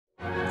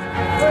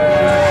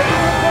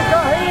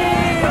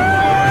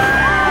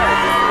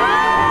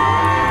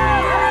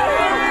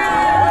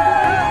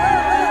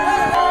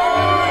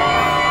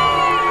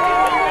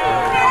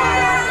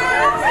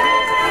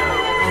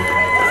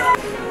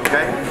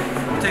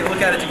take a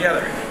look at it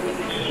together.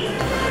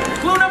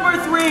 Clue number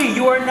 3,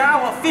 you are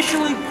now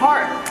officially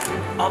part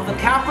of the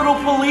Capitol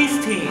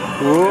Police team.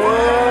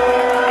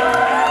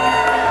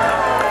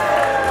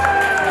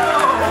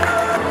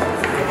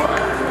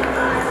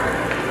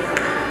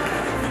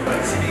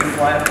 Let's see you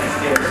fly up the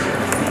stairs.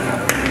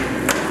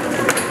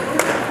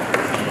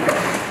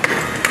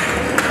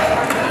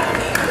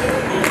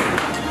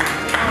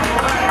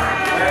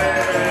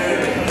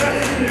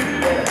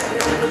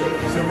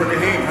 Super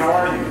Kaheem, how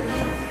are you?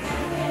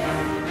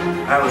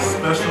 I have a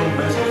special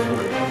message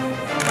for you.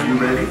 Are you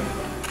ready?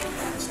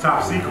 It's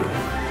top secret.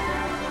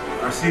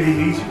 Our city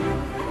needs you.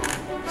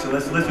 So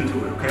let's listen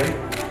to it, okay?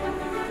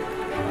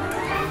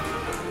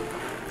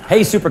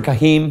 Hey, Super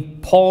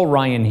Kaheem, Paul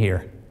Ryan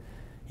here.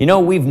 You know,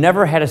 we've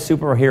never had a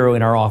superhero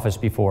in our office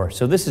before,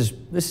 so this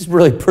is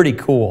really pretty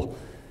cool.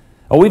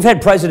 Oh, we've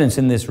had presidents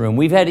in this room.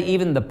 We've had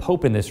even the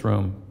Pope in this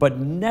room, but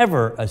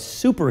never a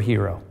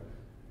superhero.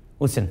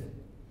 Listen,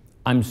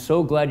 I'm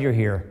so glad you're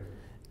here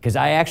because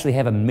I actually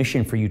have a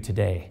mission for you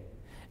today.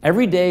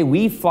 Every day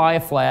we fly a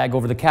flag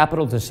over the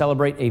Capitol to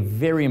celebrate a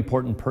very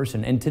important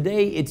person, and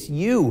today it's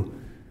you.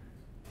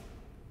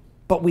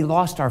 But we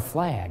lost our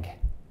flag,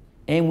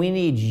 and we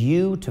need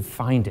you to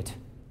find it.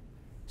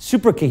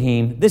 Super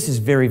Kaheem, this is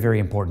very, very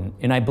important,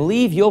 and I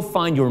believe you'll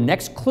find your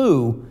next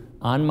clue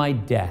on my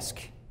desk.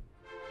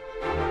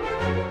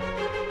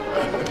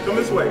 Come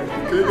this way.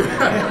 Take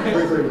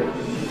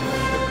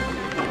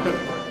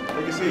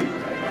a seat.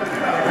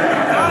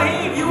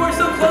 Kaheem, you are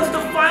so close to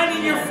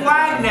finding your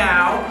flag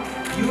now.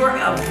 You are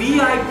a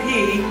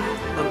VIP.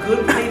 A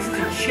good place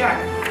to check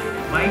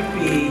might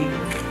be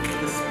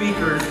the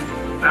speaker's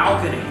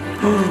balcony.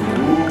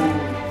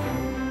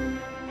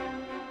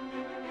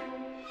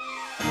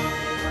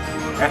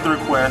 At the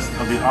request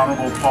of the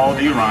Honorable Paul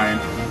D. Ryan,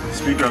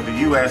 Speaker of the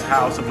U.S.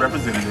 House of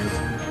Representatives,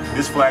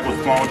 this flag was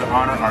flown to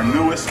honor our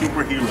newest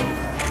superhero,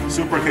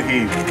 Super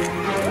Kaheem.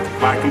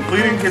 By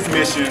completing his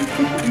mission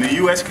in the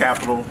U.S.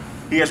 Capitol,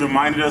 he has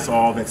reminded us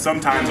all that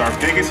sometimes our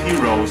biggest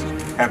heroes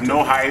have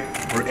no height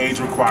or age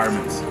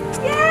requirements.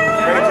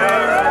 Yeah! Great job!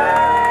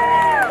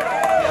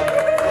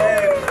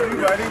 Hey, you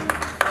ready?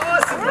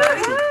 Awesome,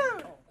 buddy!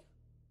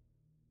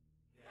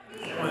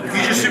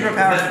 Use your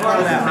superpowers to pull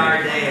them out.